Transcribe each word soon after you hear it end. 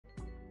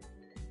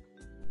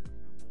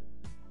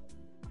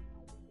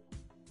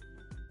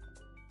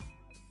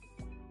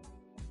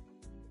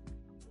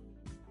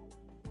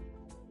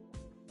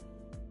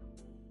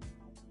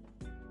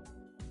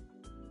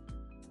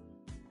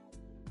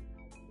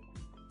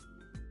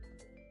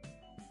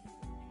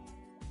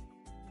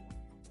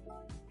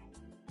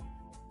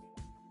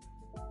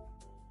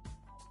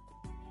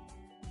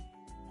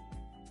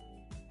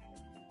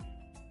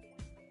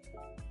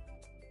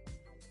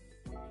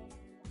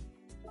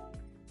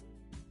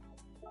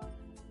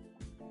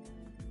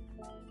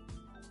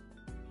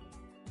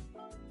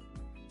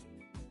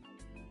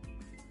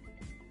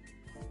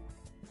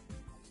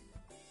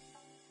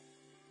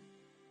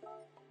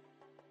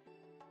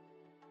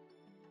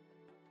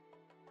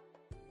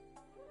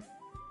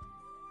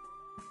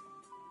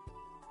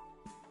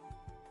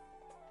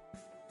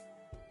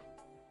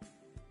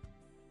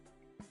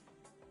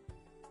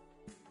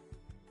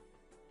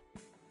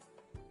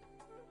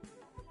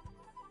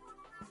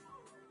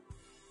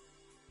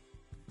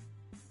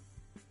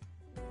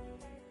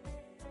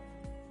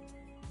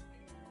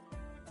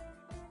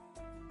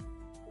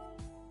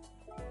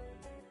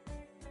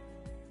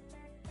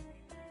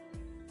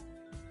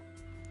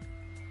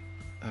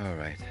All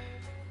right.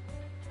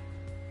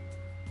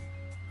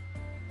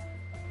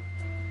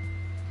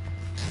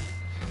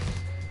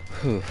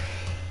 Whew.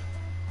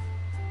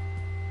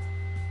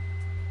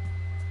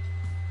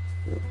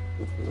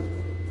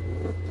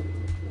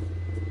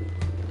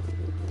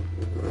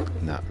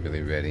 Not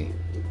really ready.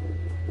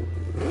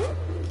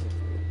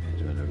 I'm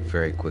doing a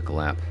very quick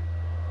lap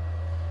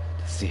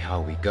to see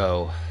how we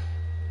go.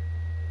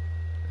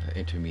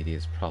 Intermediate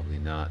is probably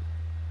not.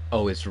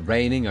 Oh, it's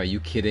raining? Are you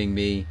kidding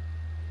me?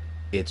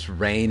 It's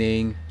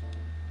raining?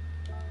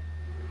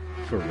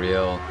 For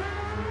real?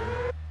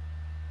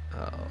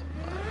 Oh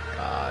my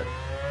god.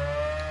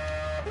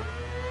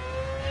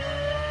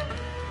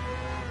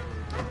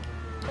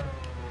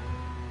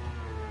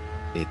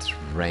 It's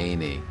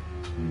raining.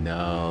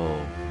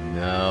 No,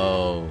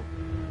 no.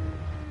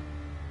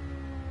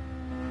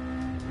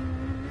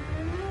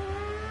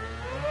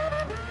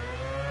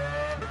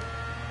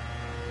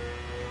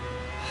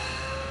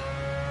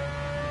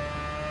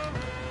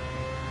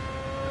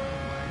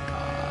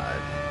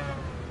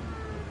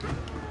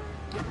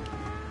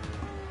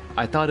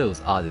 I thought it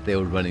was odd that they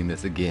were running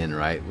this again,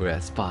 right? We're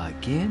at Spa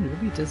again?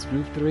 Really? Just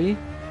Group 3?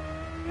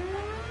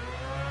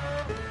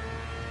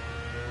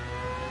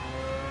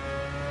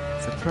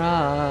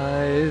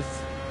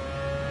 Surprise!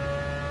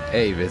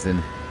 Hey, Risen.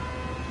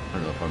 I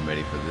don't know if I'm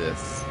ready for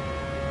this.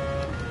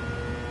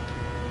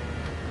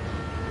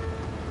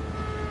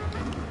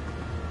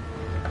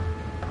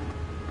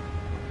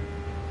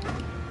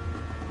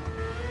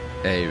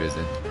 Hey,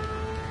 Risen.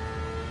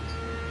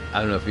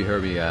 I don't know if you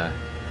heard me,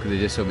 because they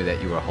just told me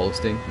that you were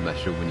hosting. I'm not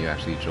sure when you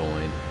actually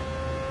joined.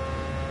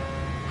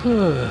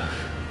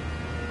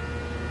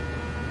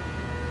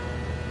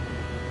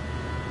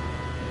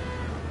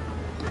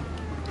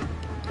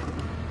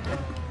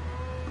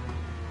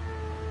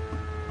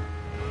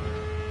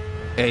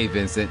 Hey,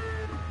 Vincent.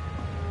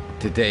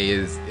 Today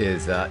is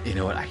you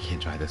know what? I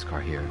can't drive this car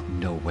here.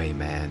 No way,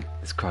 man.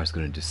 This car's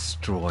gonna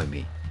destroy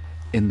me.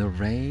 In the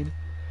rain?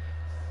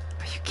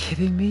 Are you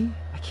kidding me?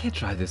 I can't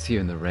drive this here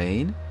in the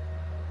rain.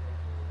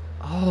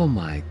 Oh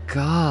my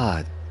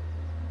god.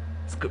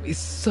 It's gonna be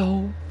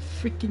so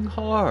freaking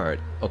hard.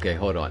 Okay,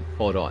 hold on.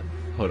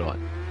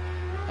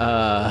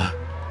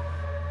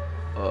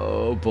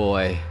 Oh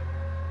boy.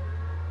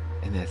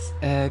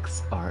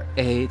 NSX,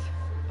 R8.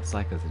 What's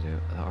like us to do?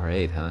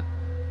 R8, huh?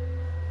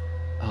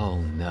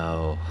 Oh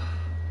no.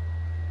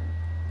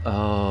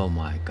 Oh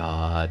my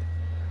god.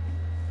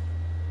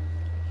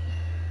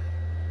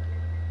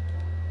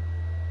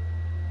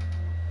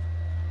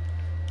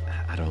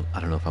 I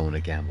don't know if I want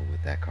to gamble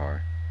with that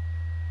car.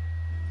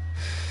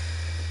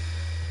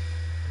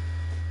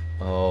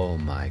 Oh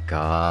my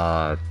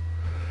god.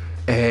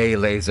 Hey,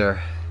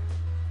 Laser.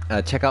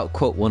 Check out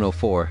quote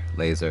 104,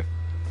 Laser.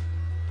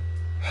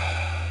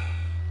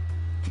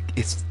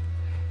 It's,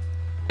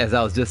 as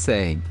I was just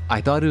saying,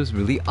 I thought it was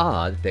really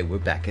odd that we're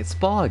back at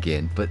Spa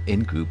again, but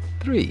in Group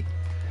 3.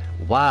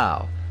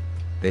 Wow.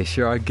 They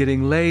sure are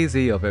getting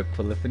lazy over at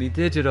Polyphony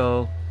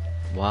Digital.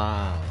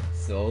 Wow.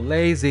 So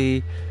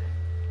lazy.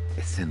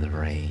 It's in the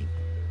rain.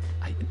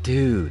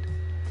 Dude,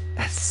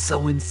 that's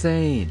so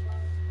insane.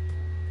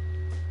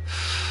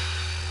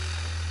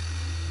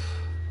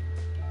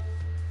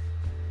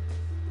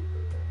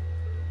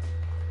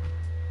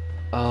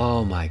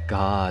 Oh my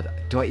god.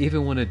 Do I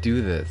even want to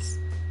do this?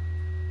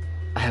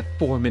 I have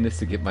 4 minutes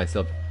to get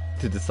myself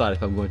to decide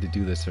if I'm going to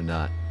do this or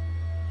not.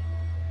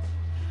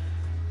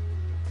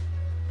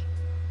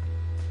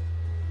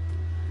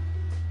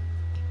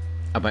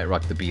 I might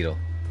rock the Beetle.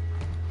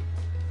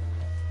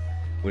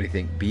 What do you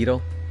think,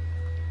 Beetle?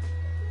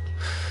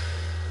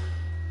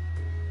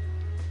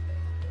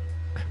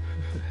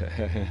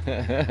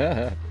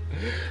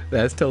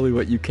 That's totally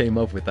what you came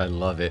up with. I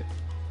love it.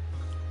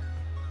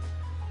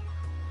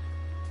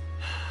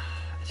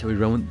 Shall we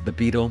run the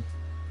Beetle?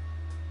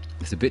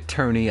 It's a bit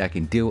turny. I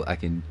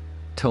can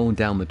tone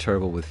down the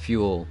turbo with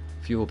fuel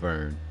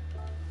burn.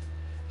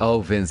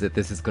 Oh, Vincent,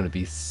 this is going to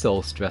be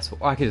so stressful.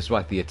 Or I can just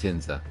rock the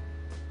Atenza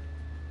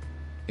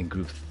in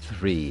Group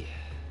 3.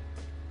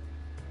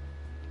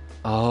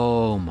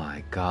 Oh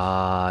my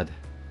god.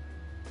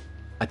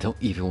 I don't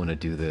even want to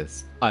do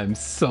this. I'm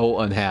so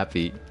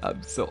unhappy. I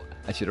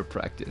should have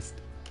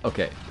practiced.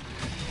 Okay.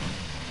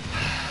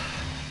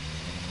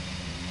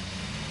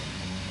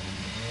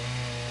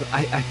 But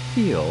I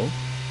feel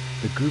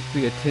the Group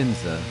 3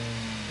 Atenza,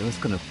 it was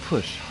gonna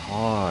push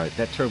hard.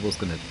 That turbo's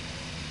gonna...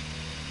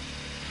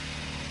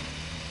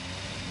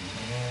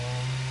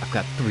 I've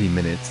got 3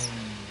 minutes.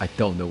 I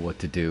don't know what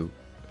to do.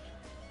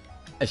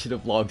 I should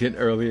have logged in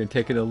early and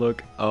taken a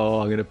look.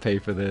 Oh, I'm gonna pay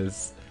for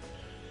this.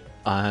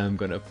 I'm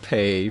gonna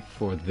pay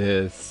for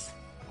this.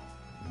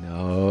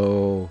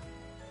 No.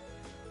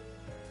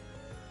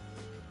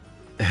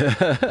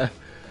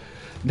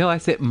 No, I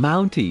said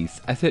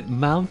Mounties. I said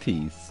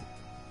Mounties.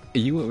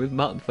 You went with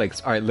Mountain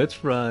Flakes. Alright,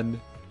 let's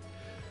run.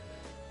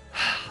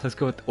 Let's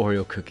go with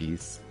Oreo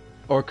cookies.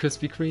 Or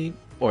Krispy Kreme?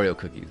 Oreo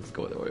cookies. Let's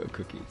go with Oreo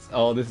cookies.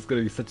 Oh, this is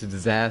gonna be such a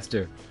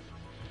disaster.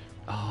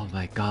 Oh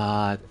my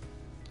god.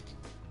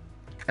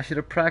 I should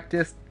have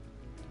practiced.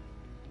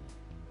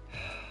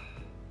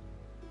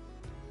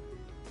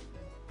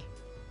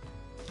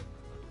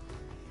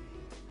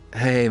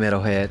 Hey,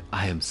 Metalhead,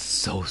 I am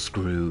so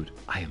screwed.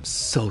 I am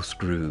so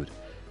screwed.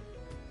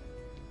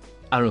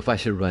 I don't know if I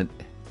should run.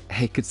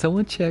 Hey, could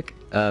someone check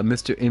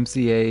Mr.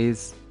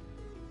 MCA's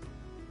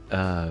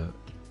uh,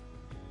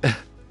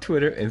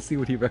 Twitter and see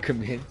what he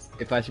recommends?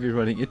 If I should be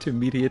running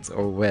intermediates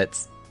or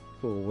wets.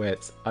 For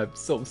wets, I'm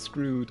so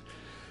screwed.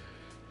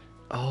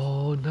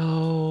 Oh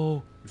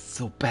no, it's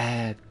so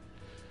bad.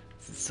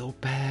 This is so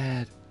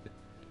bad.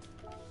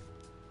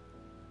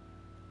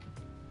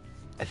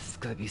 This is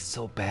gonna be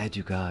so bad,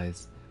 you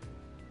guys.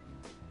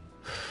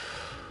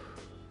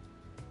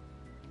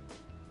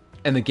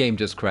 And the game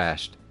just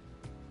crashed.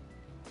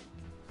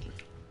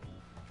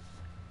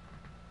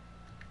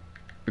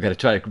 We gotta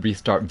try to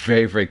restart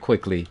very, very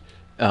quickly,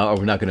 or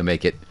we're not gonna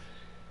make it.